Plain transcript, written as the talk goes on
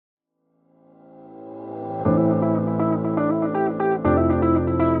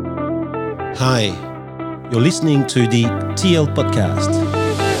Hi, you're listening to the TL Podcast.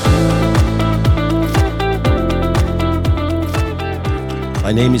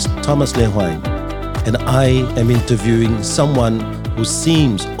 My name is Thomas Lehuang, and I am interviewing someone who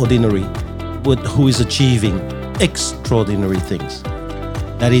seems ordinary, but who is achieving extraordinary things.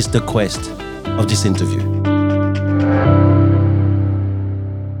 That is the quest of this interview.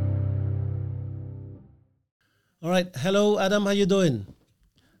 All right. Hello, Adam. How you doing?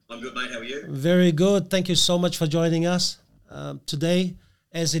 I'm good, mate. How are you? Very good. Thank you so much for joining us today.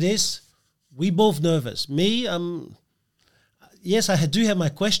 As it is, we both nervous. Me, yes, I do have my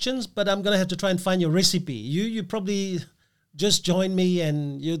questions, but I'm going to have to try and find your recipe. You probably just joined me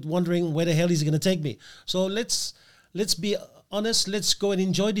and you're wondering where the hell is he going to take me. So let's be honest. Let's go and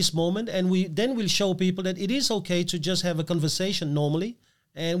enjoy this moment, and we'll show people that it is okay to just have a conversation normally,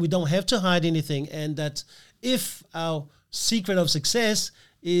 and we don't have to hide anything, and that if our secret of success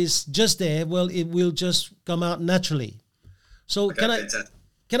is just there, well, it will just come out naturally. So Okay,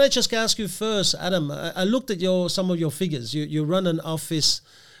 can I just ask you first, Adam? I looked at some of your figures. You run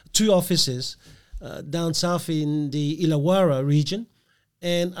two offices down south in the Illawarra region,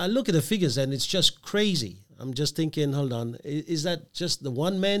 and I look at the figures and it's just crazy. I'm just thinking, hold on, is that just the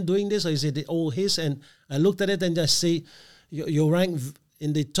one man doing this, or is it all his? And I looked at it and I see you're ranked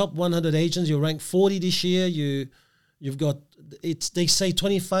in the top 100 agents. You're ranked 40 this year. You've got, they say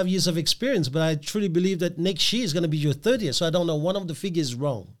 25 years of experience, but I truly believe that next year is going to be your 30th. So I don't know, one of the figures is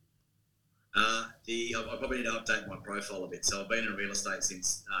wrong. I probably need to update my profile a bit. So I've been in real estate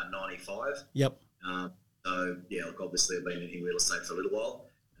since 95. Yep. So yeah, look, obviously I've been in real estate for a little while.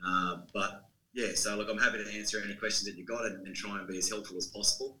 But yeah, so look, I'm happy to answer any questions that you got and try and be as helpful as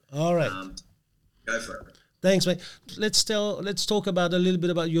possible. All right. Go for it. Thanks, mate. Let's talk about a little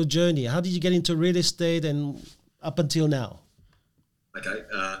bit about your journey. How did you get into real estate and up until now? Okay,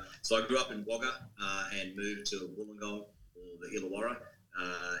 so I grew up in Wagga and moved to Wollongong, or the Illawarra,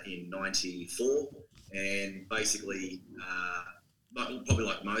 in 94, and basically, probably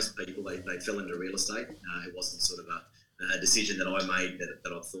like most people, they fell into real estate. It wasn't sort of a decision that I made that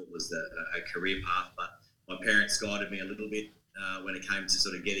I thought was a career path, but my parents guided me a little bit when it came to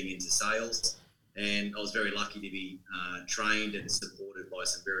sort of getting into sales, and I was very lucky to be trained and supported by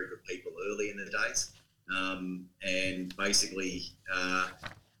some very good people early in the days. And basically,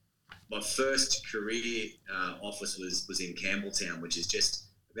 my first career office was in Campbelltown, which is just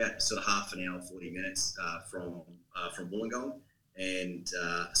about sort of half an hour, 40 minutes from Wollongong, and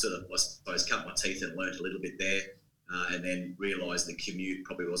sort of, I suppose, cut my teeth and learnt a little bit there, and then realised the commute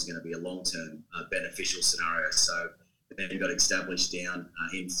probably wasn't going to be a long-term beneficial scenario. So then got established down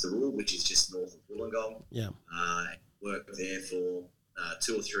in Thurrool, which is just north of Wollongong. Yeah. Worked there for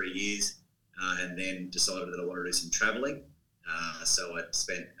 2 or 3 years. And then decided that I wanted to do some travelling. So I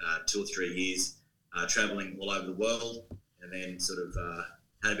spent 2 or 3 years travelling all over the world, and then sort of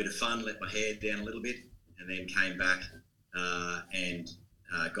had a bit of fun, let my hair down a little bit, and then came back and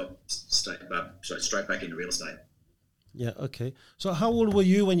got straight back into real estate. Yeah, okay. So how old were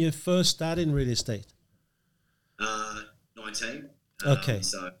you when you first started in real estate? 19. Okay.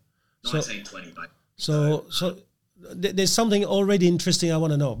 So 19, 20, mate. So there's something already interesting I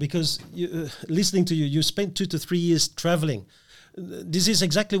want to know, because listening to you spent 2 to 3 years traveling. This is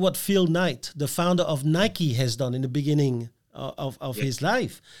exactly what Phil Knight, the founder of Nike, has done in the beginning of his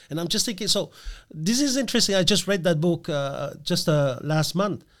life. And I'm just thinking, so this is interesting. I just read that book just last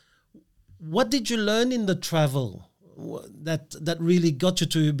month. What did you learn in the travel that really got you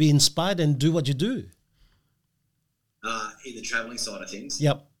to be inspired and do what you do? In the travelling side of things?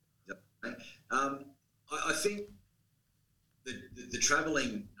 Yep. I think the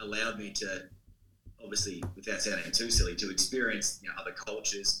travelling allowed me to, obviously, without sounding too silly, to experience other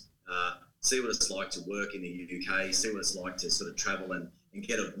cultures, see what it's like to work in the UK, see what it's like to sort of travel and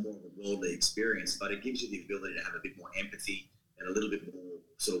get a more of a worldly experience. But it gives you the ability to have a bit more empathy and a little bit more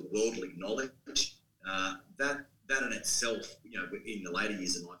sort of worldly knowledge. That in itself, in the later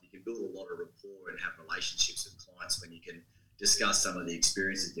years of life, you can build a lot of rapport and have relationships with clients when you can discuss some of the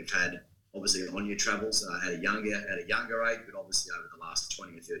experiences you've had, obviously on your travels at a younger age, but obviously over the last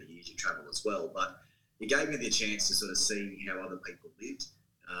 20 or 30 years you travel as well. But it gave me the chance to sort of see how other people lived.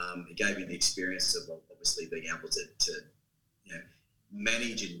 It gave me the experience of obviously being able to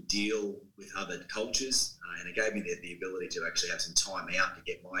manage and deal with other cultures, and it gave me the ability to actually have some time out to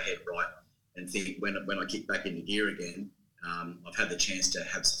get my head right and think when I kick back into gear again, I've had the chance to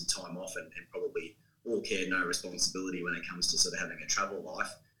have some time off and probably all care, no responsibility when it comes to sort of having a travel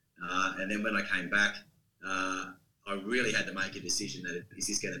life. And then when I came back, I really had to make a decision that is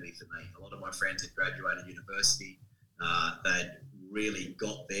this going to be for me? A lot of my friends had graduated university. They'd really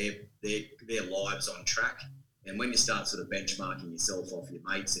got their lives on track. And when you start sort of benchmarking yourself off your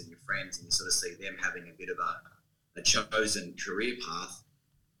mates and your friends, and you sort of see them having a bit of a chosen career path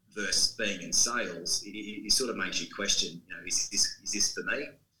versus being in sales, it sort of makes you question, is this for me?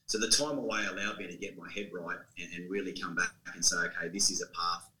 So the time away allowed me to get my head right and really come back and say, okay, this is a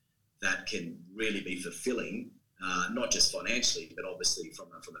path that can really be fulfilling, not just financially, but obviously from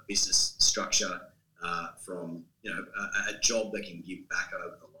a business structure, from a job that can give back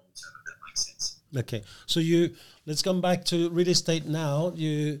over the long term, if that makes sense. Okay, so let's come back to real estate now.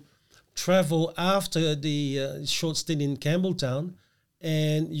 You travel after the short stint in Campbelltown,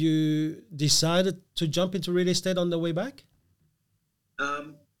 and you decided to jump into real estate on the way back?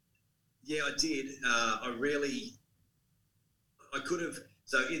 Yeah, I did. I could have.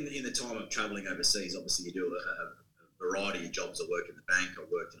 So in the time of travelling overseas, obviously you do a variety of jobs. I work in the bank. I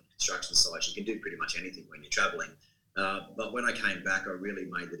worked on a construction site. You can do pretty much anything when you're travelling. But when I came back, I really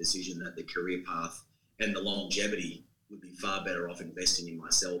made the decision that the career path and the longevity would be far better off investing in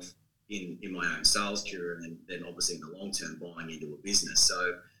myself, in my own sales career, and then obviously in the long term buying into a business.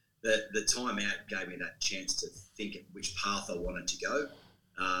 So the time out gave me that chance to think which path I wanted to go.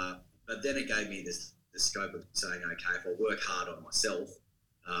 But then it gave me the scope of saying, okay, if I work hard on myself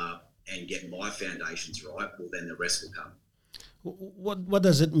and get my foundations right, well, then the rest will come. What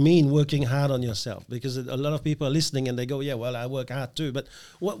does it mean working hard on yourself? Because a lot of people are listening and they go, yeah, well, I work hard too. But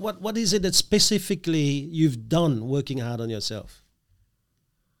what is it that specifically you've done working hard on yourself?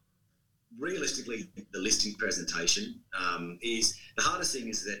 Realistically, the listing presentation is the hardest thing.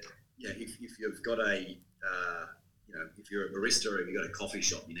 Is that if you've got if you're a barista or if you've got a coffee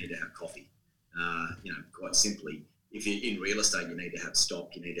shop, you need to have coffee. Quite simply, if you're in real estate, you need to have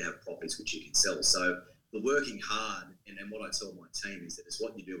stock, you need to have properties which you can sell. So the working hard, and what I tell my team is that it's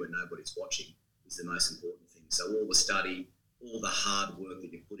what you do when nobody's watching is the most important thing. So all the study, all the hard work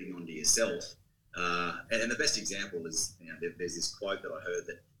that you're putting onto yourself. And the best example is, there's this quote that I heard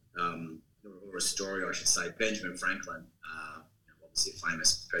that, or a story I should say, Benjamin Franklin, obviously a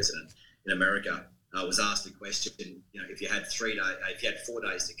famous president in America, was asked the question, if you had 4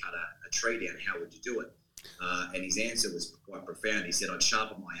 days to cut a tree down, how would you do it? And his answer was quite profound. He said, I'd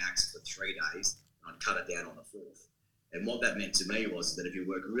sharpen my axe for 3 days and I'd cut it down on the 4th. And what that meant to me was that if you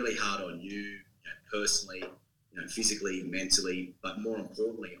work really hard on you, personally, physically, mentally, but more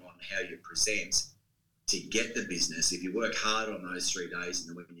importantly on how you present to get the business, if you work hard on those 3 days and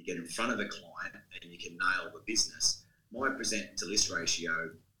then when you get in front of a client and you can nail the business, my present to list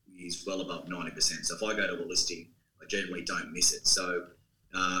ratio is well above 90%. So if I go to a listing, I generally don't miss it. So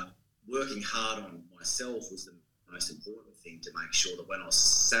working hard on myself was the most important thing to make sure that when I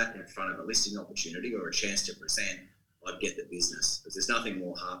sat in front of a listing opportunity or a chance to present, I'd get the business. Because there's nothing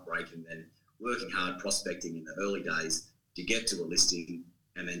more heartbreaking than working hard prospecting in the early days to get to a listing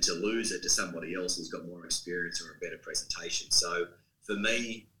and then to lose it to somebody else who's got more experience or a better presentation. So for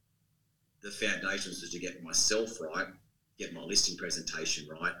me, the foundations was to get myself right, get my listing presentation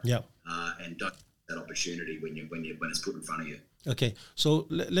right, and don't miss that opportunity when it's put in front of you. Okay, so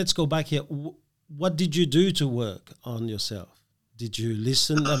let's go back here. What did you do to work on yourself? Did you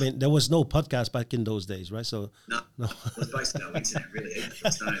listen? I mean, there was no podcast back in those days, right? So no. It was basically no internet, really.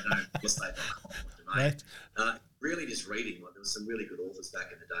 There's no estate.com, right? Really, just reading. Like, there was some really good authors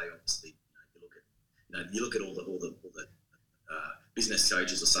back in the day. Obviously, you look at all the business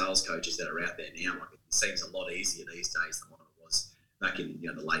coaches or sales coaches that are out there now. Like, it seems a lot easier these days than what it was back in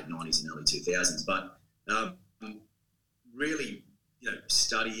the late 90s and early 2000s. But really,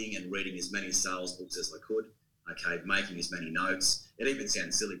 studying and reading as many sales books as I could. Okay, making as many notes. It even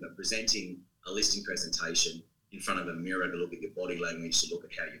sounds silly, but presenting a listing presentation in front of a mirror to look at your body language, to look at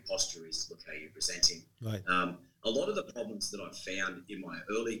how your posture is, to look how you're presenting. Right. A lot of the problems that I found in my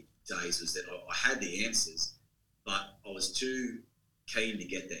early days was that I had the answers, but I was too keen to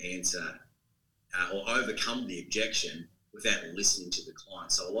get the answer or overcome the objection without listening to the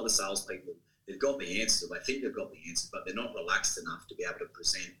client. So a lot of salespeople, they've got the answer, they think they've got the answer, but they're not relaxed enough to be able to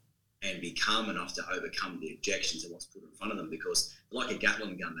present and be calm enough to overcome the objections and what's put in front of them, because like a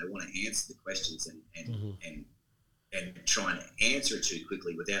Gatling gun, they want to answer the questions and try and answer it too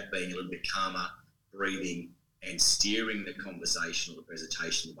quickly without being a little bit calmer, breathing, and steering the conversation or the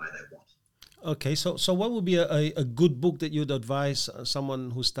presentation the way they want. Okay, so what would be a good book that you'd advise someone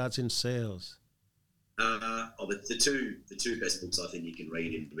who starts in sales? The two best books I think you can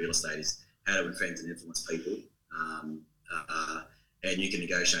read in real estate is How to Influence and Influence People, and You Can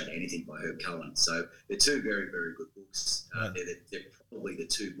Negotiate Anything by Herb Cohen. So they're two very, very good books. Right. They're probably the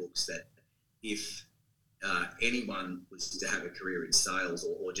two books that if anyone was to have a career in sales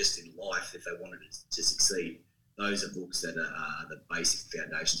or just in life, if they wanted to succeed, those are books that are the basic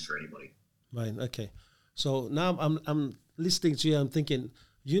foundations for anybody. Right. Okay. So now I'm listening to you. I'm thinking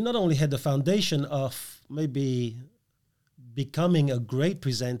you not only had the foundation of maybe becoming a great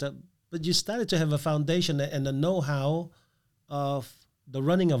presenter, but you started to have a foundation and the know-how of the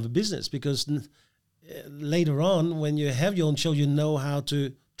running of a business, because later on when you have your own show, you know how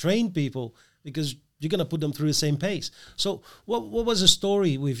to train people because you're going to put them through the same pace. So what was the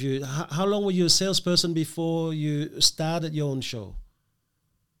story with you? How long were you a salesperson before you started your own show?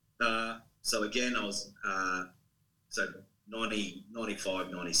 So again, I was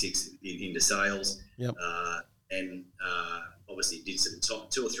 95, 96 into sales. Yep. And obviously did some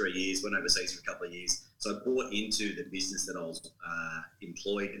 2 or 3 years, went overseas for a couple of years. So I bought into the business that I was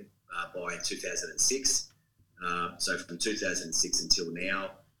employed by 2006. So from 2006 until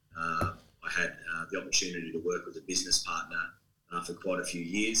now, I had the opportunity to work with a business partner for quite a few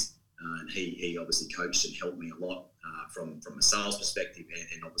years. And he obviously coached and helped me a lot from a sales perspective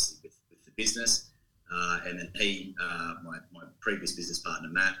and obviously with the business. And then my previous business partner,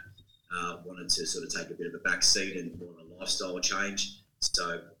 Matt, wanted to sort of take a bit of a back seat and more of a lifestyle change.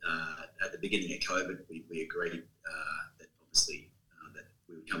 So at the beginning of COVID, we agreed that obviously that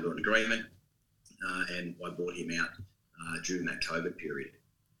we would come to an agreement, and I bought him out during that COVID period.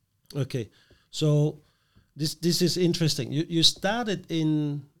 Okay, so this is interesting. You started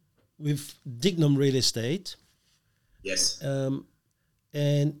with Dignam Real Estate. Yes.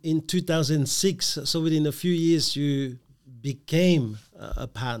 And in 2006, so within a few years, you became a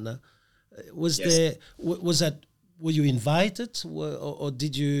partner. Were you invited, or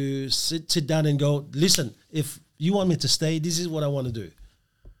did you sit down and go, listen, if you want me to stay, this is what I want to do?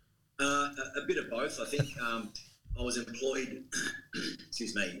 A bit of both. I think I was employed,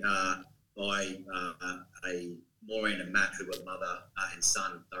 by a Maureen and Matt, who were mother and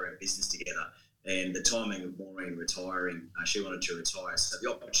son. They were in business together. And the timing of Maureen retiring, she wanted to retire. So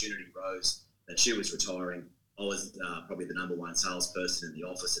the opportunity rose that she was retiring. I was probably the number one salesperson in the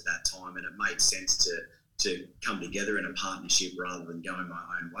office at that time, and it made sense to come together in a partnership rather than going my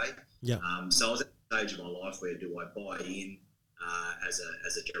own way. Yeah. So I was at the stage of my life where do I buy in as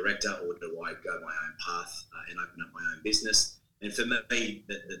a director, or do I go my own path and open up my own business? And for me,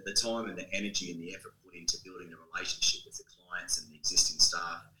 the time and the energy and the effort put into building a relationship with the clients and the existing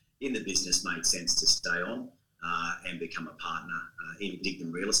staff in the business made sense to stay on and become a partner in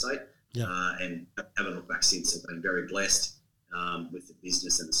Dignam Real Estate. Yeah. And haven't looked back since. I've been very blessed with the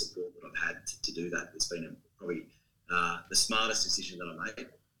business and the support that I've had to do that. It's been probably the smartest decision that I made.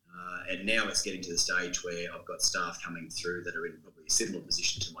 And now it's getting to the stage where I've got staff coming through that are in probably a similar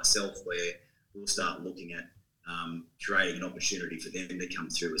position to myself, where we'll start looking at creating an opportunity for them to come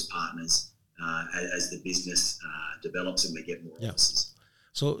through as partners as the business develops and we get more offices.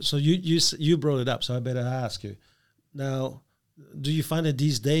 So you brought it up, so I better ask you. Now, do you find that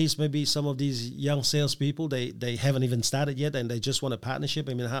these days maybe some of these young salespeople, they haven't even started yet and they just want a partnership?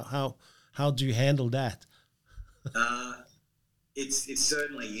 I mean, how do you handle that? It's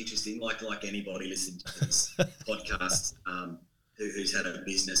certainly interesting. Like anybody listening to this podcast who's had a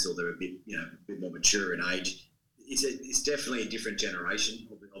business or they're a bit more mature in age, it's definitely a different generation.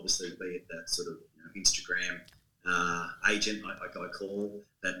 Obviously, be it that sort of Instagram agent I call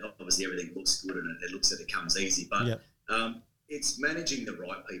that. Obviously, everything looks good and it looks like it comes easy, but it's managing the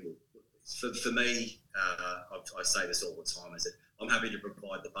right people. For me, I say this all the time, is that I'm happy to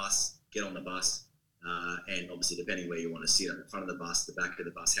provide the bus, get on the bus, and obviously depending where you want to sit, at the front of the bus, the back of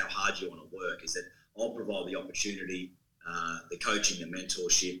the bus, how hard you want to work, is that I'll provide the opportunity, the coaching, the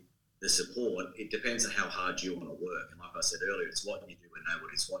mentorship, the support. It depends on how hard you want to work. And like I said earlier, it's what you do when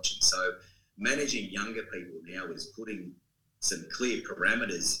nobody's watching. So managing younger people now is putting some clear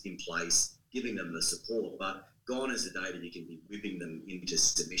parameters in place, giving them the support, but gone is the day that you can be whipping them into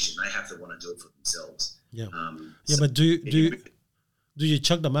submission. They have to want to do it for themselves. Yeah. But do you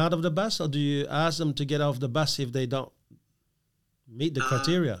chuck them out of the bus, or do you ask them to get off the bus if they don't meet the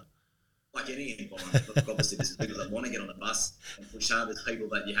criteria? Like any environment, obviously there's people that want to get on the bus and push hard. There's people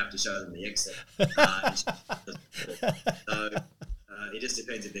that you have to show them the exit. So it just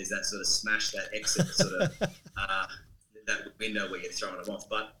depends if there's that sort of smash that exit sort of that window where you're throwing them off.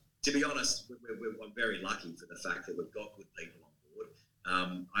 But to be honest, I'm very lucky for the fact that we've got good people on board.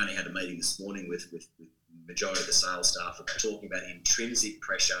 I only had a meeting this morning with the majority of the sales staff of talking about intrinsic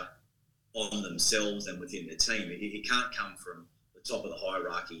pressure on themselves and within the team. It can't come from the top of the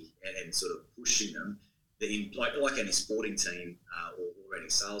hierarchy and sort of pushing them. Like any sporting team or any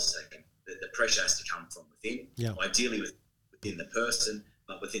sales team, the pressure has to come from within. Yeah. Ideally within the person,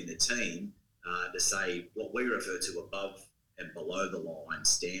 but within the team to say what we refer to above and below the line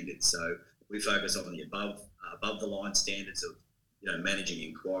standards. So We focus on the above the line standards of, managing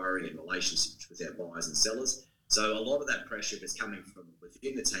inquiry and relationships with our buyers and sellers. So a lot of that pressure is coming from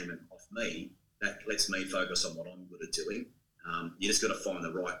within the team and off me. That lets me focus on what I'm good at doing. You just got to find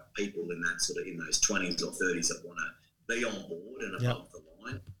the right people in those 20s or 30s that want to be on board and above the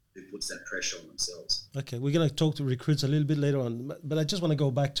line, who puts that pressure on themselves. Okay, we're going to talk to recruits a little bit later on, but I just want to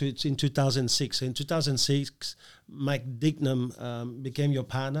go back to it in 2006. In 2006, Mike Dignam became your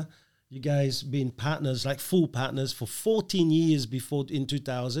partner. You guys been partners, like full partners, for 14 years before in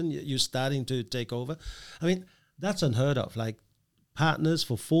 2000. You're starting to take over. I mean, that's unheard of. Like partners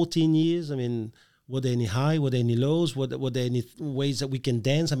for 14 years. I mean, were there any high? Were there any lows? Were there any ways that we can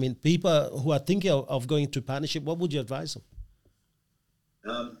dance? I mean, people who are thinking of going into partnership, what would you advise them?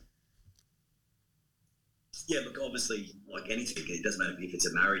 Yeah, look, obviously, like anything, it doesn't matter if it's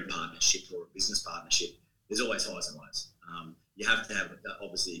a married partnership or a business partnership, there's always highs and lows. You have to have,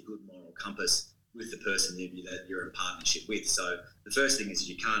 obviously, a good moral compass with the person that you're in partnership with. So the first thing is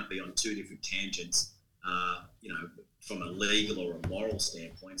you can't be on two different tangents, from a legal or a moral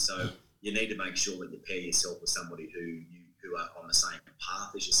standpoint. So you need to make sure that you pair yourself with somebody who are on the same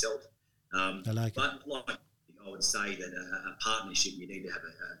path as yourself. I like but it. Like I would say that a partnership, you need to have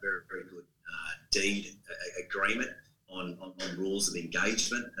a very, very good deed agreement on rules of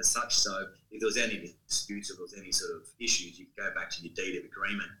engagement as such. So if there was any disputes or there was any sort of issues, you can go back to your deed of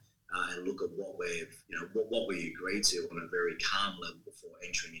agreement and look at what we agreed to on a very calm level before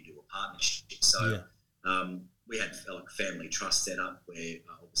entering into a partnership. So we had like family trust set up where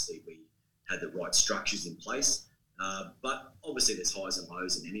obviously we had the right structures in place. But obviously there's highs and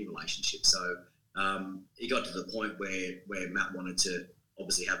lows in any relationship. So it got to the point where Matt wanted to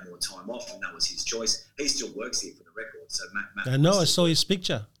obviously have more time off, and that was his choice. He still works here for the record. So Matt I know, I saw his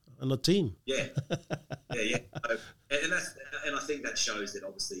picture on the team. Yeah. Yeah. So, and I think that shows that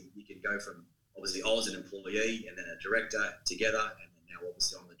obviously you can go from, obviously I was an employee and then a director together, and then now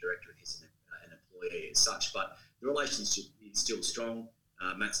obviously I'm the director and he's an employee as such. But the relationship is still strong.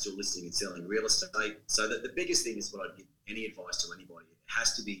 Matt's still listing and selling real estate. So that the biggest thing is what I'd give any advice to anybody.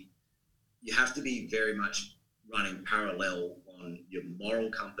 You have to be very much running parallel on your moral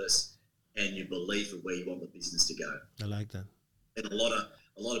compass and your belief of where you want the business to go. I like that. And a lot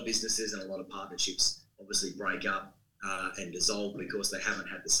of businesses and a lot of partnerships obviously break up and dissolve because they haven't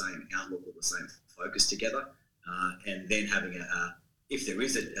had the same outlook or the same focus together. And then having if there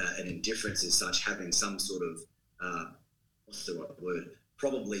is an indifference as such, having some sort of what's the right word?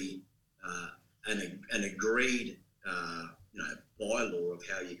 Probably an agreed bylaw of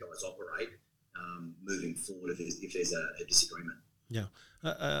how you guys operate moving forward if there's a disagreement. Yeah.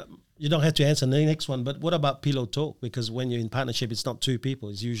 You don't have to answer the next one, but what about pillow talk? Because when you're in partnership, it's not two people,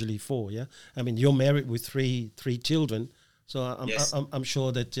 it's usually four, yeah? I mean, you're married with three children, so I'm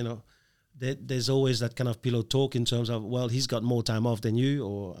sure that, there's always that kind of pillow talk in terms of, well, he's got more time off than you,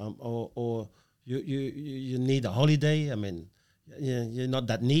 or you need a holiday. I mean, you're not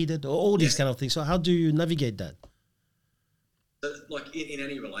that needed, or all these kind of things. So how do you navigate that? So, like in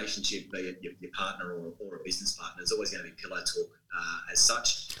any relationship, be it your partner or a business partner, there's always going to be pillow talk as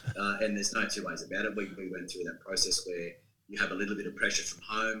such, and there's no two ways about it. We went through that process where you have a little bit of pressure from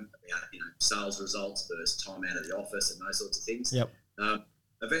home about sales results versus time out of the office and those sorts of things. Yep.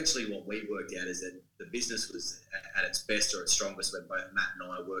 Eventually, what we worked out is that the business was at its best or its strongest when both Matt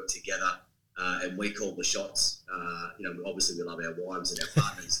and I worked together, and we called the shots. Obviously we love our wives and our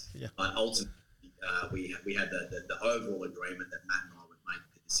partners, but ultimately. We had the overall agreement that Matt and I would make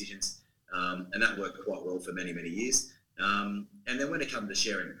the decisions, and that worked quite well for many, many years. And then when it comes to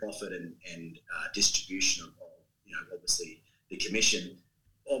sharing profit and distribution of obviously the commission,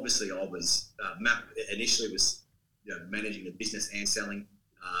 obviously I was Matt initially was managing the business and selling.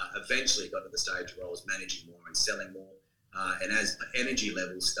 Eventually got to the stage where I was managing more and selling more. And as energy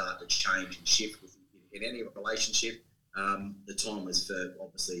levels start to change and shift in any relationship, the time was for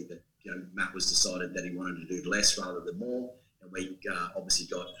obviously that. Matt was decided that he wanted to do less rather than more, and we obviously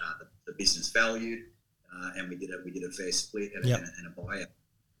got the business valued, and we did a fair split and a buyout.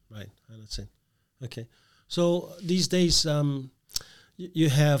 Right, I understand. Okay, so these days you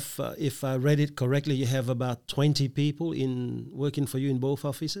have, if I read it correctly, you have about 20 people working for you in both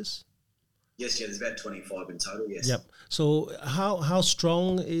offices. Yes, there's about 25 in total. Yes. Yep. So how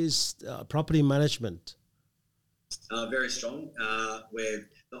strong is property management? Very strong. Where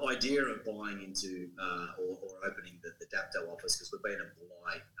the idea of buying into or opening the Dapto office, because we've been in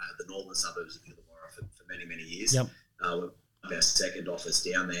Bulli, the northern suburbs of Illawarra for many, many years. Yep. We have our second office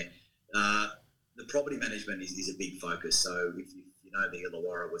down there. The property management is a big focus. So if you know the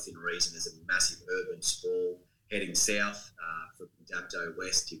Illawarra within reason, there's a massive urban sprawl. heading south from Dapto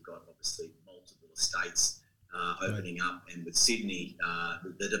West, you've got obviously multiple estates opening up, and with Sydney,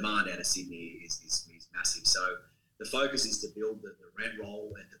 the demand out of Sydney is massive. So the focus is to build the rent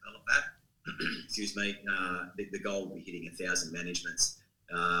roll and develop that. Excuse me. The goal will be hitting 1,000 managements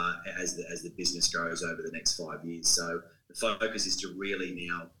as the business grows over the next 5 years. So the focus is to really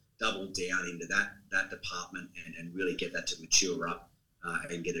now double down into that department and really get that to mature up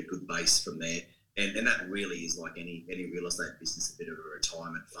and get a good base from there. And that really is like any real estate business, a bit of a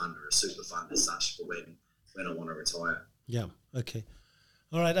retirement fund or a super fund as such for when I want to retire. Yeah. Okay.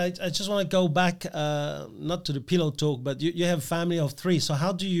 All right. I just want to go back, not to the pillow talk, but you have a family of 3. So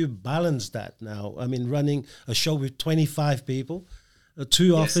how do you balance that now? I mean, running a show with 25 people,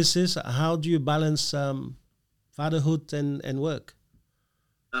 2 offices, how do you balance fatherhood and work?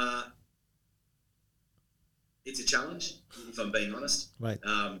 It's a challenge, if I'm being honest. Right.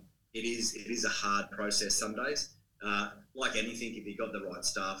 It is a hard process some days. Like anything, if you've got the right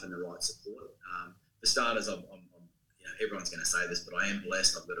staff and the right support. For starters, I'm everyone's going to say this, but I am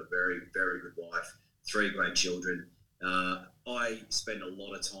blessed. I've got a very, very good wife, 3 great children. I spend a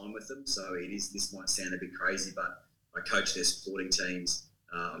lot of time with them, so this might sound a bit crazy, but I coach their sporting teams.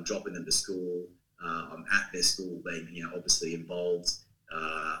 I'm dropping them to school. I'm at their school, being obviously involved.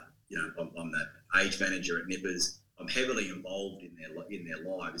 I'm the age manager at Nippers. I'm heavily involved in their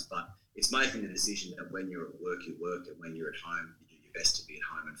lives, but it's making the decision that when you're at work, you work, and when you're at home, you do your best to be at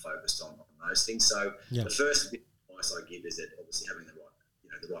home and focused on those things. So the first bit of advice I give is that obviously having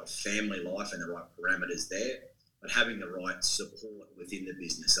the right family life and the right parameters there, but having the right support within the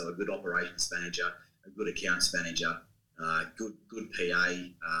business. So a good operations manager, a good accounts manager, good PA.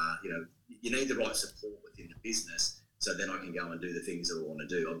 You need the right support within the business, so then I can go and do the things that I want to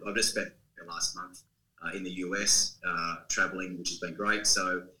do. I've just spent the last month in the US traveling, which has been great.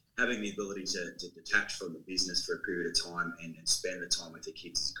 So having the ability to detach from the business for a period of time and spend the time with the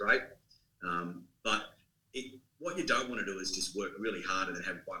kids is great. But what you don't want to do is just work really hard and then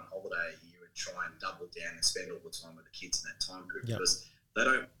have one holiday a year and try and double down and spend all the time with the kids in that time period, because they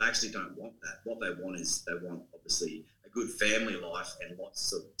actually don't want that. What they want is obviously a good family life and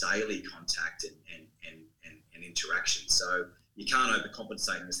lots of daily contact and interaction. So you can't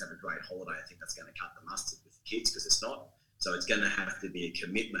overcompensate and just have a great holiday. I think that's going to cut the mustard with the kids, because it's not. So it's going to have to be a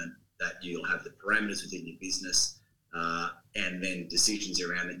commitment that you'll have the parameters within your business and then decisions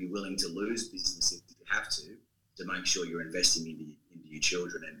around that you're willing to lose business if you have to make sure you're investing into your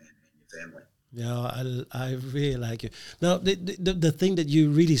children and your family. Yeah, I really like it. Now, the thing that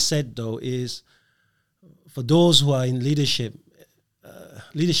you really said, though, is for those who are in leadership,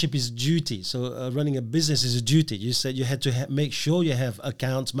 leadership is duty. So running a business is a duty. You said you had to make sure you have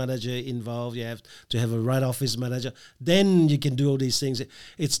accounts manager involved. You have to have a right office manager. Then you can do all these things.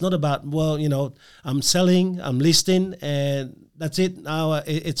 It's not about, I'm selling, I'm listing, and that's it. Now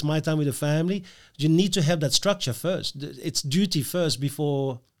it's my time with the family. You need to have that structure first. It's duty first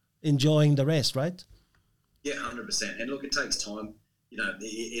before enjoying the rest, right? Yeah, 100%. And look, it takes time.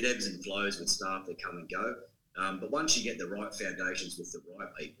 It ebbs and flows with staff that come and go. But once you get the right foundations with the right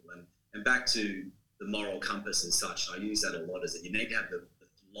people, and back to the moral compass and such, I use that a lot, is that you need to have the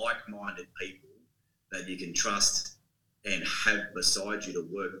like-minded people that you can trust and have beside you to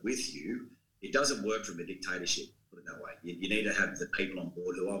work with you. It doesn't work from a dictatorship, put it that way. You need to have the people on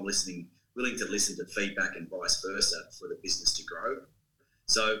board who are willing to listen to feedback and vice versa for the business to grow.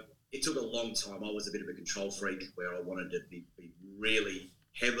 So it took a long time. I was a bit of a control freak where I wanted to be really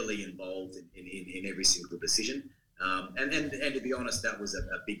heavily involved in every single decision. And to be honest, that was a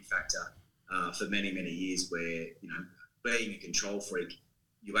big factor for many, many years where, being a control freak,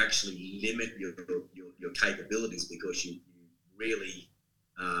 you actually limit your capabilities because you really,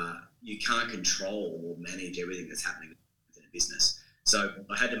 you can't control or manage everything that's happening within a business. So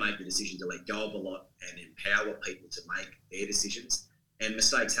I had to make the decision to let go of a lot and empower people to make their decisions. And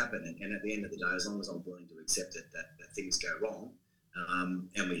mistakes happen. And at the end of the day, as long as I'm willing to accept it, that things go wrong,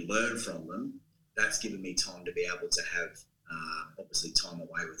 and we learn from them, that's given me time to be able to have, obviously, time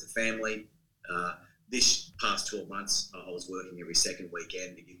away with the family. This past 12 months, I was working every second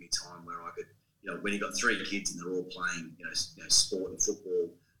weekend to give me time where I could, when you've got 3 kids and they're all playing, sport and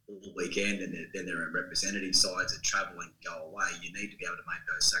football all weekend, and then they're in representative sides and travel and go away, you need to be able to make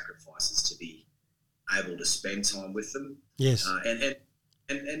those sacrifices to be able to spend time with them. Yes.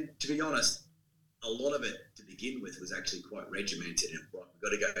 And to be honest, a lot of it to begin with was actually quite regimented, and right, we've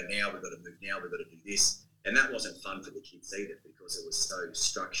got to go now, we've got to move now, we've got to do this. And that wasn't fun for the kids either, because it was so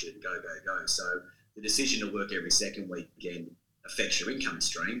structured, go. So the decision to work every second weekend affects your income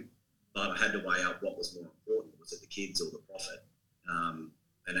stream, but I had to weigh up what was more important. Was it the kids or the profit?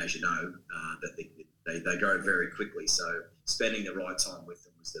 And as you know, that they grow very quickly. So spending the right time with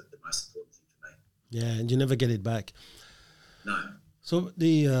them was the most important thing for me. Yeah, and you never get it back. No. So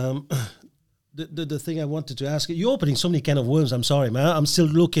the thing I wanted to ask you, you're opening so many can of worms. I'm sorry, man. I'm still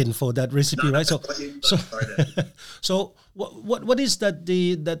looking for that recipe, right? So what is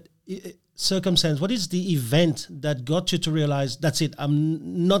that circumstance? What is the event that got you to realize that's it?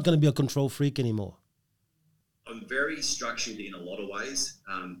 I'm not going to be a control freak anymore. I'm very structured in a lot of ways,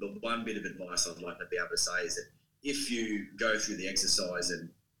 but one bit of advice I'd like to be able to say is that if you go through the exercise and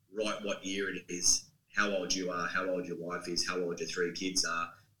write what year it is, how old you are, how old your wife is, how old your 3 kids are,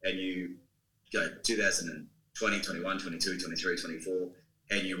 and you go 2020, 21, 22, 23, 24,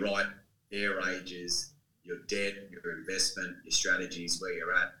 and you write their ages, your debt, your investment, your strategies, where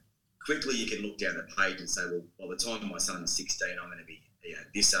you're at, quickly you can look down the page and say, well, by the time my son's 16, I'm going to be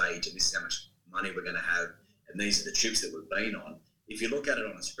this age, and this is how much money we're going to have, and these are the trips that we've been on. If you look at it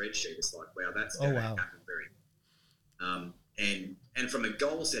on a spreadsheet, it's like, wow, that's going to happen very. And from a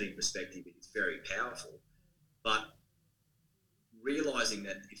goal setting perspective, it's very powerful. But realizing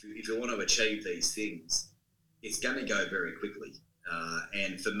that if you want to achieve these things, it's going to go very quickly.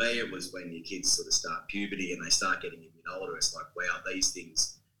 And for me, it was when your kids sort of start puberty and they start getting a bit older. It's like, wow, these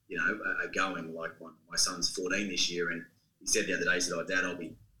things, are going. Like my son's 14 this year, and he said the other day, he said, "Oh, Dad, I'll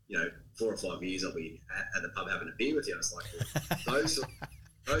be, 4 or 5 years, I'll be at the pub having a beer with you." I was like, well,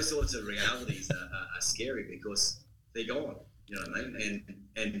 those sorts of realities are scary because they're gone. You know what I mean?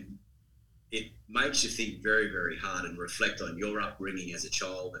 And it makes you think very, very hard and reflect on your upbringing as a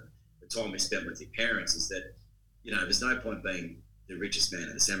child and the time you spent with your parents. Is that, there's no point being the richest man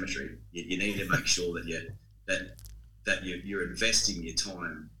at the cemetery. You need to make sure that you're investing your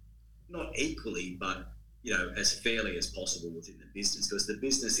time, not equally, but as fairly as possible within the business, because the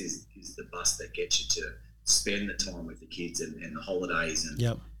business is the bus that gets you to spend the time with the kids and the holidays and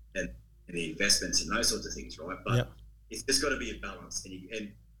the investments and those sorts of things, right? But it's just got to be a balance,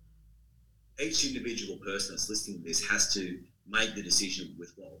 and each individual person that's listening to this has to make the decision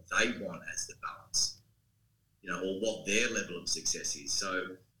with what they want as the balance, or what their level of success is.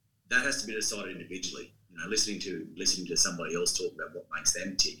 So that has to be decided individually. Listening to somebody else talk about what makes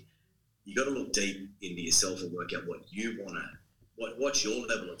them tick, you got to look deep into yourself and work out what you want to, what's your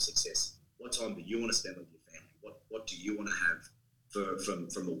level of success? What time do you want to spend with your family? What do you want to have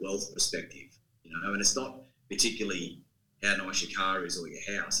from a wealth perspective? And it's not particularly how nice your car is or your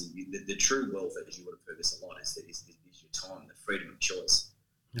house. The true wealth, as you would have heard this a lot, is your time, the freedom of choice.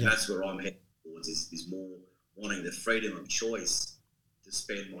 And that's where I'm heading towards, is more wanting the freedom of choice to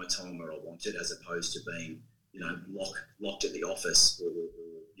spend my time where I want it, as opposed to being, locked at the office or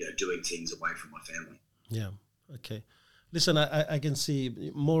doing things away from my family. Yeah. Okay. Listen, I can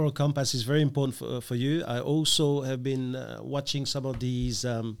see moral compass is very important for you. I also have been watching some of these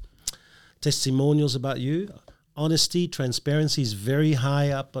testimonials about you. Honesty, transparency is very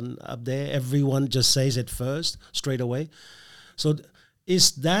high up there. Everyone just says it first, straight away. So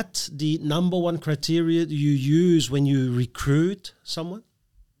is that the number one criteria you use when you recruit someone?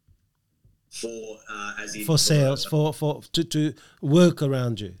 For sales, to work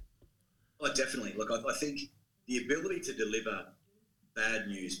around you? Oh, definitely. Look, I think the ability to deliver bad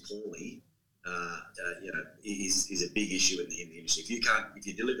news poorly, is a big issue in the industry. If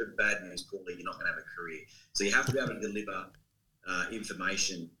you deliver bad news poorly, you're not going to have a career. So you have to be able to deliver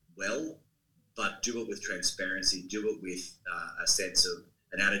information well, but do it with transparency. Do it with a sense of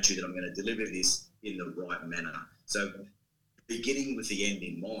an attitude that I'm going to deliver this in the right manner. So beginning with the end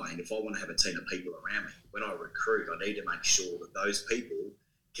in mind, if I want to have a team of people around me, when I recruit, I need to make sure that those people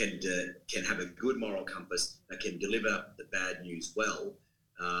can have a good moral compass, that can deliver the bad news well.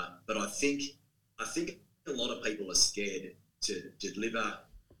 But I think a lot of people are scared to deliver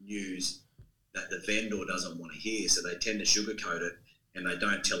news that the vendor doesn't want to hear, so they tend to sugarcoat it and they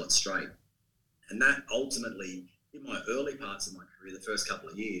don't tell it straight. And that ultimately, in my early parts of my career, the first couple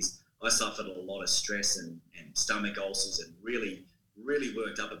of years, I suffered a lot of stress and stomach ulcers and really, really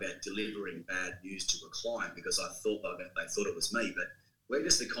worked up about delivering bad news to a client because I thought they thought it was me. But we're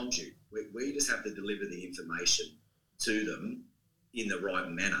just the conduit. We just have to deliver the information to them in the right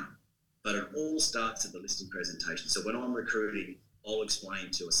manner. But it all starts at the listing presentation. So when I'm recruiting, I'll explain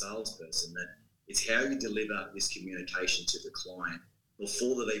to a salesperson that it's how you deliver this communication to the client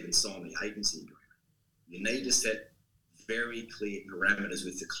before they've even signed the agency agreement. You need to set very clear parameters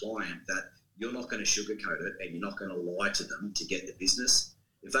with the client that you're not going to sugarcoat it and you're not going to lie to them to get the business.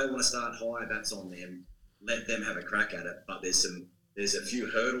 If they want to start high, that's on them. Let them have a crack at it. But there's a few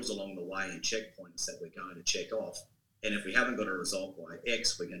hurdles along the way and checkpoints that we're going to check off. And if we haven't got a result by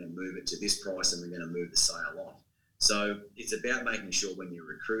X, we're going to move it to this price and we're going to move the sale on. So it's about making sure when you're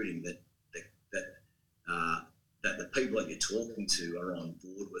recruiting that that the people that you're talking to are on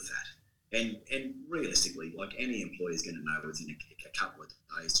board with that. And realistically, like any employee is going to know within a couple of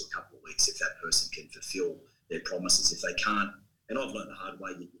days to a couple of weeks if that person can fulfill their promises. If they can't, and I've learned the hard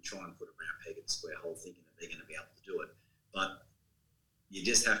way, you try and put a round peg in a square hole thinking that they're going to be able to do it. But you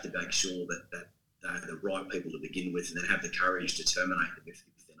just have to make sure that they're the right people to begin with, and then have the courage to terminate them if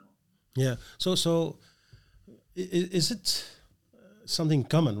they're not. Yeah. So is it something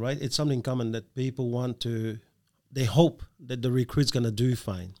common, right? It's something common that people they hope that the recruit's going to do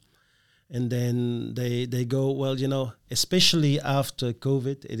fine. And then they go, well, especially after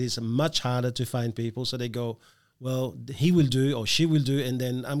COVID, it is much harder to find people. So they go, well, he will do or she will do, and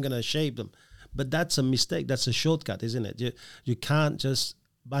then I'm going to shape them. But that's a mistake. That's a shortcut, isn't it? You can't just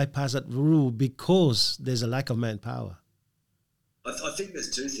bypass that rule because there's a lack of manpower. I think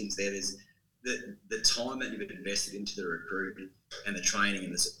there's two things there. There's the time that you've invested into the recruitment and the training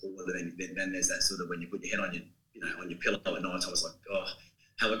and the support, and then there's that sort of when you put your head on your pillow at night time, it's like, oh,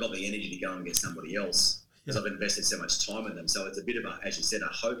 have I got the energy to go and get somebody else? Because I've invested so much time in them. So it's a bit of a, as you said, a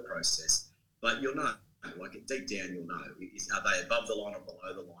hope process. But you'll know, like deep down, you'll know, are they above the line or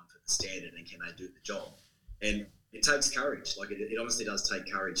below the line for the standard, and can they do the job? And it takes courage. Like it honestly does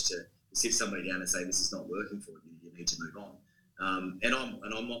take courage to sit somebody down and say, this is not working for you. You need to move on. And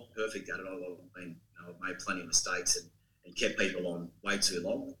I'm not perfect at it. I've made plenty of mistakes and kept people on way too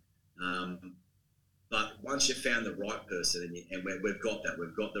long. But once you've found the right person, and we've got that,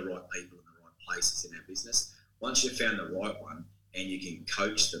 we've got the right people in the right places in our business. Once you've found the right one, and you can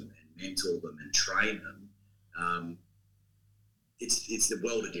coach them and mentor them and train them, it's the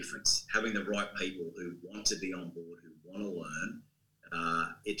world of difference. Having the right people who want to be on board, who want to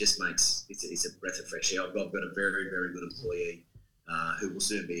learn, it just makes it's a breath of fresh air. I've got a very, very good employee who will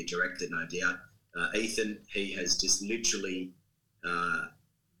soon be a director, no doubt. Ethan, he has just literally.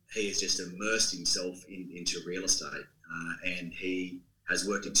 He has just immersed himself into real estate, and he has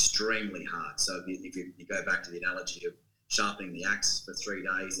worked extremely hard. So if you go back to the analogy of sharpening the axe for 3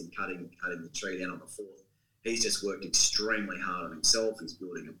 days and cutting the tree down on the fourth, he's just worked extremely hard on himself. He's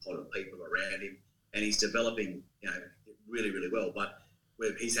building a pot of people around him, and he's developing, really, really well. But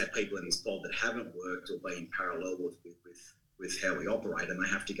he's had people in his pod that haven't worked or been parallel with how we operate, and they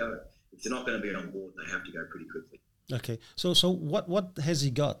have to go. If they're not going to be on board, they have to go pretty quickly. Okay, so what has he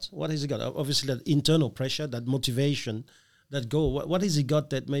got? What has he got? Obviously, that internal pressure, that motivation, that goal. What has he got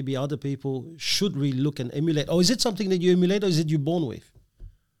that maybe other people should really look and emulate? Or is it something that you emulate, or is it you're born with?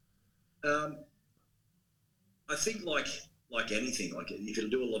 I think like anything, like if you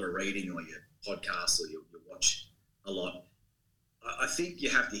do a lot of reading or you podcasts or you watch a lot, I think you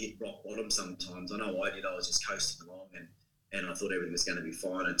have to hit rock bottom sometimes. I know I did. I was just coasting along and I thought everything was going to be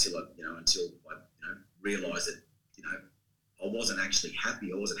fine until I realised that. I wasn't actually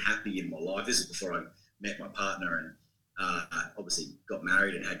happy. I wasn't happy in my life. This is before I met my partner and obviously got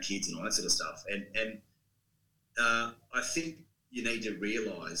married and had kids and all that sort of stuff. And I think you need to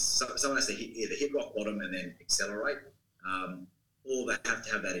realise someone has to either hit rock bottom and then accelerate, or they have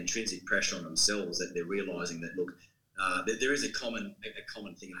to have that intrinsic pressure on themselves that they're realising that, look, there is a common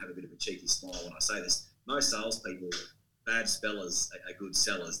thing. I have a bit of a cheeky smile when I say this. Most salespeople, bad spellers, are good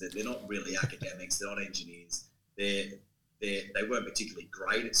sellers. They're not really academics. They're not engineers. They weren't particularly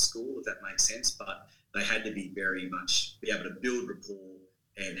great at school, if that makes sense, but they had to be very much be able to build rapport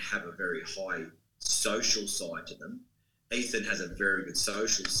and have a very high social side to them. Ethan has a very good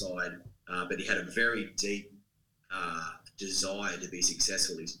social side, but he had a very deep desire to be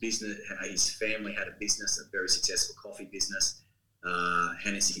successful. His family had a business, a very successful coffee business,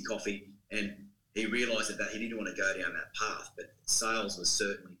 Hennessy Coffee, and he realised that he didn't want to go down that path, but sales was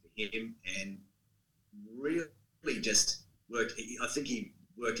certainly for him, and really just worked. I think he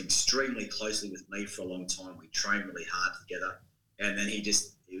worked extremely closely with me for a long time. We trained really hard together, and then he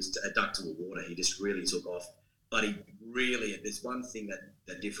was a duck to the water. He just really took off. But there's one thing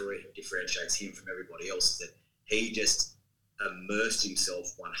that differentiates him from everybody else, is that he just immersed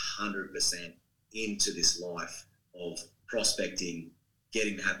himself 100% into this life of prospecting,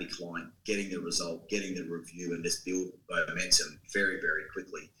 getting the happy client, getting the result, getting the review, and just build momentum very, very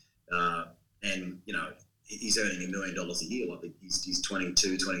quickly. And he's earning $1 million a year. Like he's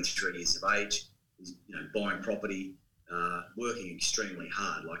 22, 23 years of age. He's buying property, working extremely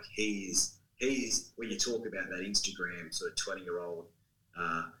hard. Like he's when you talk about that Instagram sort of 20-year-old,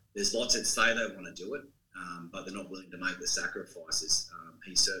 there's lots that say they want to do it, but they're not willing to make the sacrifices.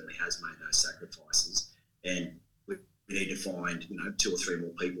 He certainly has made those sacrifices, and we need to find 2 or 3 more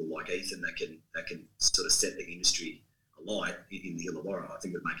people like Ethan that can sort of set the industry alight in the Illawarra. I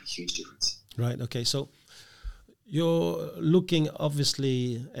think it would make a huge difference. Right. Okay. So You're looking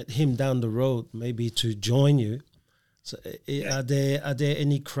obviously at him down the road, maybe to join you. So are there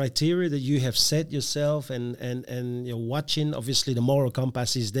any criteria that you have set yourself and you're watching? Obviously the moral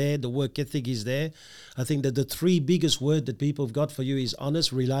compass is there, the work ethic is there. I think that the three biggest words that people have got for you is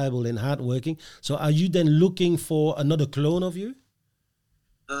honest, reliable and hardworking. So are you then looking for another clone of you?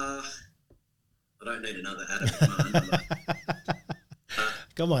 I don't need another Adam McMahon.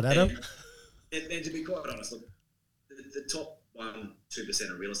 Come on, Adam. And to be quite honest, look, the top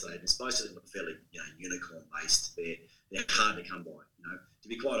 1-2% of real estate agents, most of them are fairly, unicorn based. They're hard to come by. To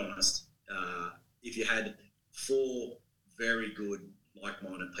be quite honest, if you had 4 very good,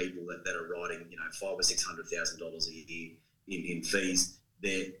 like-minded people that are writing, $500,000 or $600,000 a year in fees,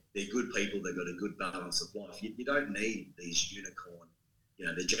 they're good people. They've got a good balance of life. You don't need these unicorn.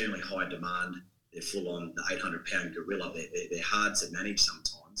 They're generally high demand. They're full on the 800-pound gorilla. They're hard to manage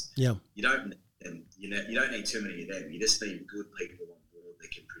sometimes. Yeah. You don't need them. You don't need too many of them. You just need good people on board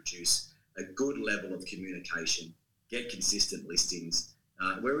that can produce a good level of communication, get consistent listings.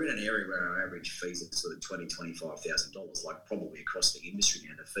 We're in an area where our average fees are sort of $20,000, $25,000, like probably across the industry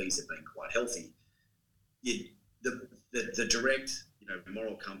now. The fees have been quite healthy. The direct,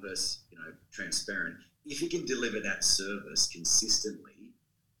 moral compass, transparent. If you can deliver that service consistently,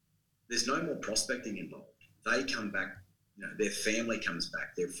 there's no more prospecting involved. They come back, their family comes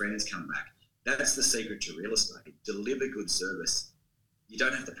back, their friends come back. That's the secret to real estate. Deliver good service. You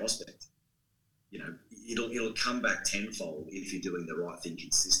don't have to prospect. It'll come back tenfold if you're doing the right thing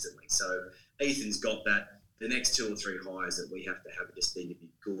consistently. So Ethan's got that. The next 2 or 3 hires that we have to have just need to be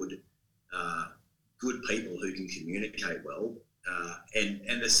good people who can communicate well.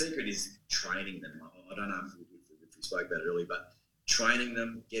 And the secret is training them. I don't know if we spoke about it earlier, but training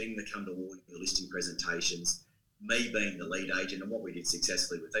them, getting them to come to all your listing presentations, me being the lead agent. And what we did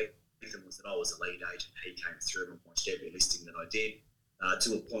successfully with Ethan was that I was the lead agent. He came through and watched every listing that I did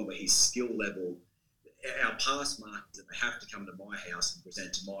to a point where his skill level, our past mark is that they have to come to my house and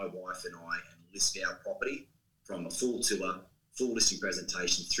present to my wife and I and list our property from a full tour, full listing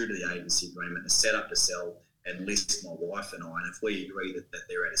presentation through to the agency agreement, the setup to sell, and list my wife and I. And if we agree that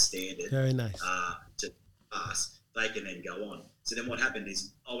they're at a standard, very nice, to pass, they can then go on. So then what happened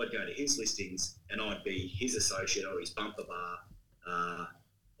is I would go to his listings and I'd be his associate or his bumper bar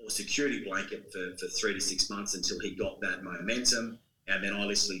or security blanket for 3 to 6 months until he got that momentum. And then I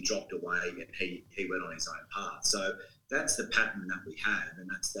literally dropped away and he went on his own path. So that's the pattern that we have. And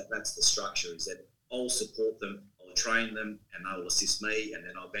that's the structure, is that I'll support them, I'll train them, and they'll assist me. And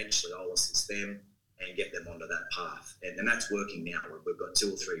then eventually I'll assist them and get them onto that path. And that's working now. We've got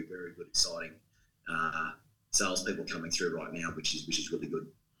 2 or 3 very good, exciting salespeople coming through right now, which is really good.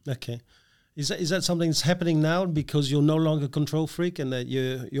 Okay. Is that something that's happening now because you're no longer a control freak and that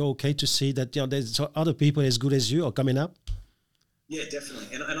you're okay to see that there's other people as good as you are coming up? Yeah,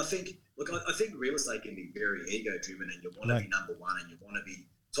 definitely. And I think, I think real estate can be very ego-driven, and you want to be number one, and you want to be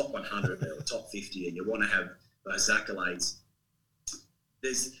top 100 or top 50, and you want to have those accolades.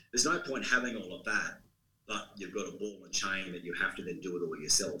 There's no point having all of that, but you've got a ball and chain that you have to then do it all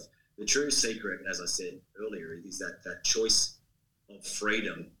yourself. The true secret, as I said earlier, is that choice of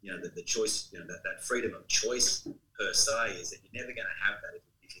freedom, the choice, that freedom of choice per se, is that you're never going to have that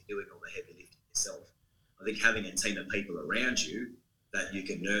if you're doing all the heavy lifting yourself. I think having a team of people around you that you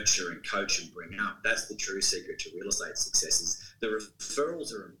can nurture and coach and bring up, that's the true secret to real estate successes. The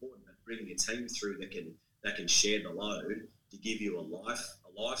referrals are important, but bringing a team through that can share the load to give you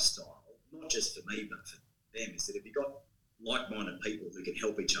a lifestyle, not just for me, but for them, is that if you've got like-minded people who can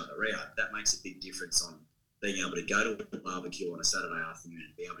help each other out, that makes a big difference on being able to go to a barbecue on a Saturday afternoon,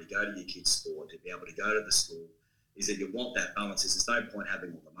 and be able to go to your kids' sport, to be able to go to the school, is that you want that balance. There's no point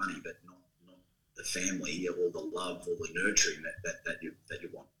having all the money, but not the family or the love or the nurturing that you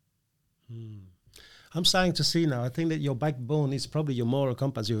want. I'm starting to see now, I think that your backbone is probably your moral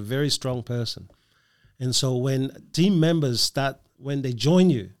compass. You're a very strong person. And so when team members when they join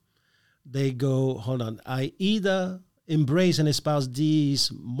you, they go, hold on, I either embrace and espouse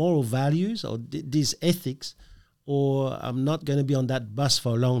these moral values or these ethics, or I'm not going to be on that bus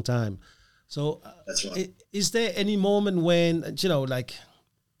for a long time. So that's right. Is there any moment when, like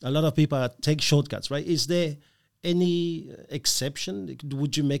a lot of people take shortcuts, right? Is there any exception?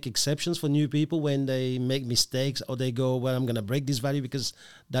 Would you make exceptions for new people when they make mistakes, or they go, well, I'm going to break this value because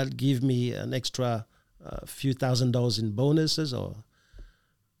that'll give me an extra few $1,000s in bonuses, or?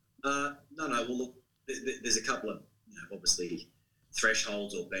 No. Well, look, there's a couple of, obviously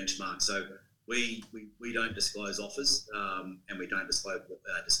thresholds or benchmarks. So we don't disclose offers, and we don't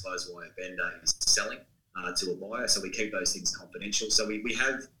disclose why a vendor is selling to a buyer. So we keep those things confidential. So we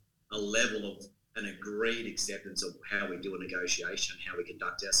have a level an agreed acceptance of how we do a negotiation, how we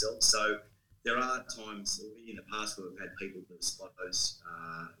conduct ourselves. So there are times in the past where we've had people disclose,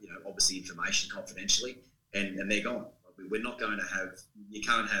 obviously information confidentially, and they're gone. We're not going to have. You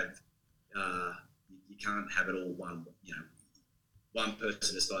can't have it all one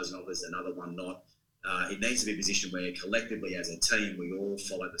person disclosing offers, another one not. It needs to be a position where collectively as a team we all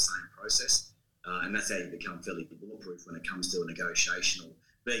follow the same process, and that's how you become fairly bulletproof when it comes to a negotiation or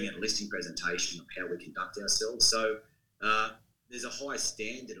being at a listing presentation of how we conduct ourselves. So there's a high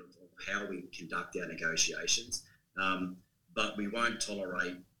standard of how we conduct our negotiations, but we won't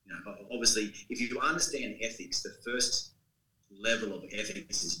tolerate, obviously, if you understand ethics, the first level of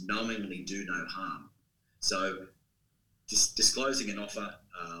ethics is knowingly do no harm. So disclosing an offer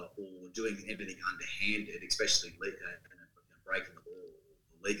or doing everything underhanded, especially breaking the law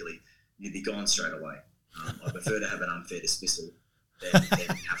legally, you'd be gone straight away. I prefer to have an unfair dismissal than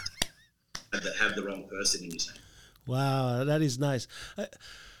have the wrong person in your team. Wow, that is nice.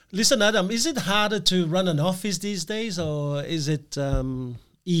 Listen, Adam, is it harder to run an office these days, or is it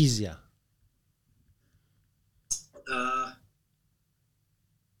easier? Wow.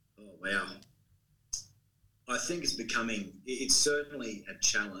 I think it's certainly a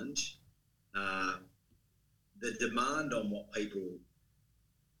challenge. The demand on what people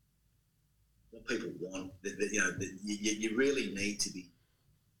want, you really need to be.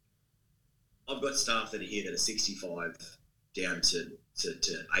 I've got staff that are here that are 65 down to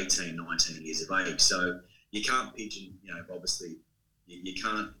 18, 19 years of age. So you can't pigeon, obviously you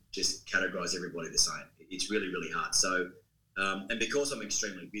can't just categorise everybody the same. It's really, really hard. So, and because I'm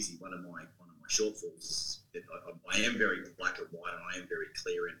extremely busy, one of my shortfalls is that I am very black and white, and I am very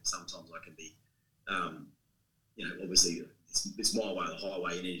clear, and sometimes I can be, obviously it's my way or the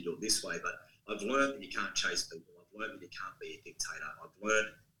highway, you need to do it this way, but I've learned that you can't chase people. I've learned that you can't be a dictator. I've learned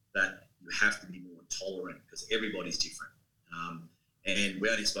that you have to be more tolerant because everybody's different. And we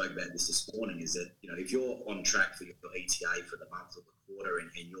only spoke about this morning, is that, if you're on track for your ETA for the month or the quarter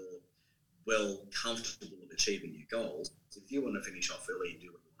and you're well comfortable with achieving your goals, if you want to finish off early and do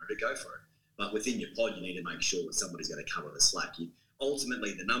what you wanted to, go for it. But within your pod, you need to make sure that somebody's going to cover the slack.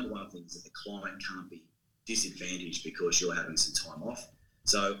 Ultimately, the number one thing is that the client can't be disadvantaged because you're having some time off.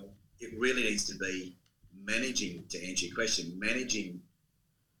 So it really needs to be managing, to answer your question, managing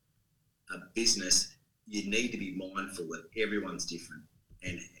a business. You need to be mindful that everyone's different,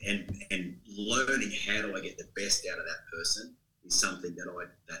 and learning how do I get the best out of that person is something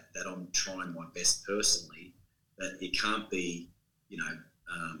that I'm trying my best personally. That it can't be,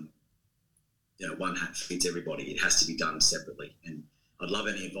 one hat fits everybody. It has to be done separately. And I'd love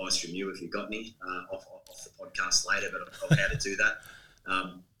any advice from you if you've got any off the podcast later, but of how to do that.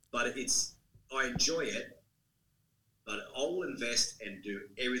 But I enjoy it, but I'll invest and do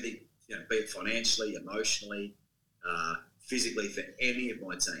everything, be it financially, emotionally, physically, for any of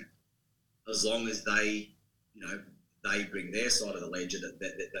my team, as long as they bring their side of the ledger, that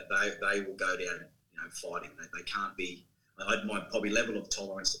they will go down, fighting. They can't be. My probably level of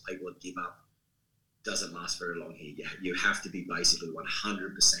tolerance to people that give up doesn't last very long here. You have to be basically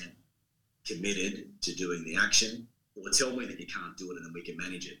 100% committed to doing the action, or tell me that you can't do it and then we can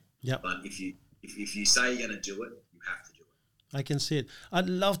manage it. Yep. But if you say you're going to do it, you have to do it. I can see it. I'd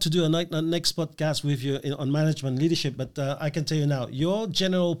love to do a next podcast with you on management leadership, but I can tell you now, your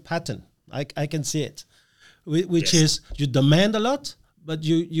general pattern, I can see it, which Yes. is you demand a lot, but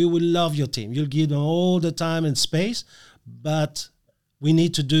you will love your team. You'll give them all the time and space, but we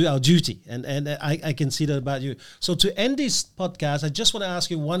need to do our duty. And I can see that about you. So to end this podcast, I just want to ask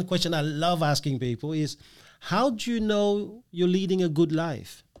you one question I love asking people is, how do you know you're leading a good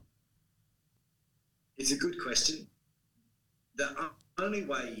life? It's a good question. The only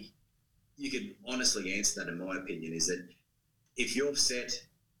way you can honestly answer that, in my opinion, is that if you've set,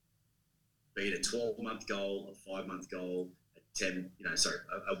 be it a 12-month goal, a 5-month goal,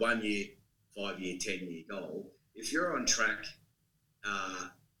 a 1 year, 5 year, 10-year goal, if you're on track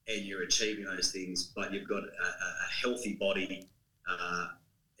and you're achieving those things, but you've got a healthy body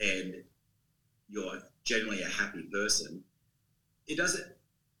and you're generally a happy person, it doesn't.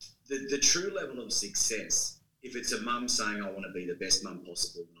 The true level of success, if it's a mum saying, I want to be the best mum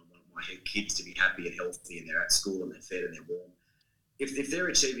possible and I want my kids to be happy and healthy and they're at school and they're fed and they're warm, if they're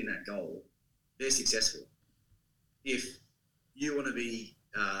achieving that goal, they're successful. If you want to be,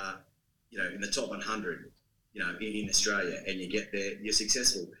 in the top 100, in Australia, and you get there, you're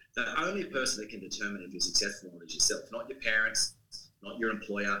successful. The only person that can determine if you're successful or not is yourself, not your parents, not your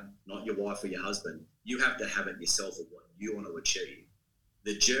employer, not your wife or your husband. You have to have it yourself of what you want to achieve.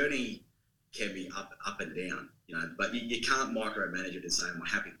 The journey can be up and down, but you can't micromanage it and say, am I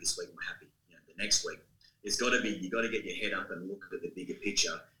happy this week? Am I happy? the next week. It's got to be, you got to get your head up and look at the bigger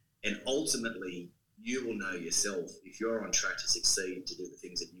picture. And ultimately, you will know yourself if you're on track to succeed, to do the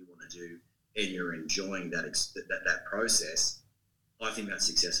things that you want to do, and you're enjoying that process. I think that's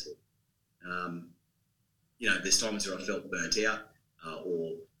successful. There's times where I felt burnt out,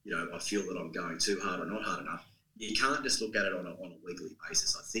 or I feel that I'm going too hard or not hard enough. You can't just look at it on a weekly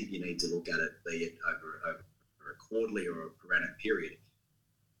basis. I think you need to look at it, be it over a quarterly or a per annum period.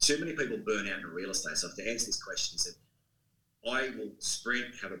 Too many people burn out in real estate. So to answer this question, I will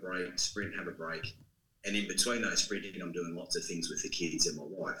sprint, have a break, and in between those sprinting, I'm doing lots of things with the kids and my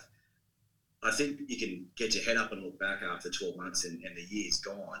wife. I think you can get your head up and look back after 12 months and the year's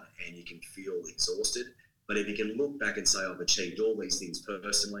gone and you can feel exhausted. But if you can look back and say, I've achieved all these things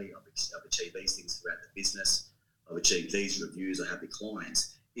personally, I've achieved these things throughout the business, I've achieved these reviews, I have happy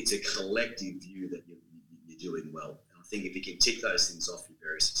clients, it's a collective view that you're doing well. And I think if you can tick those things off, you're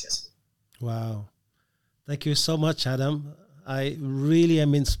very successful. Wow. Thank you so much, Adam. I really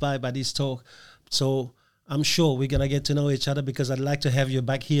am inspired by this talk. So I'm sure we're going to get to know each other, because I'd like to have you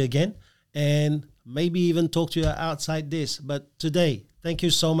back here again and maybe even talk to you outside this. But today, thank you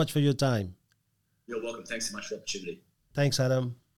so much for your time. You're welcome. Thanks so much for the opportunity. Thanks, Adam.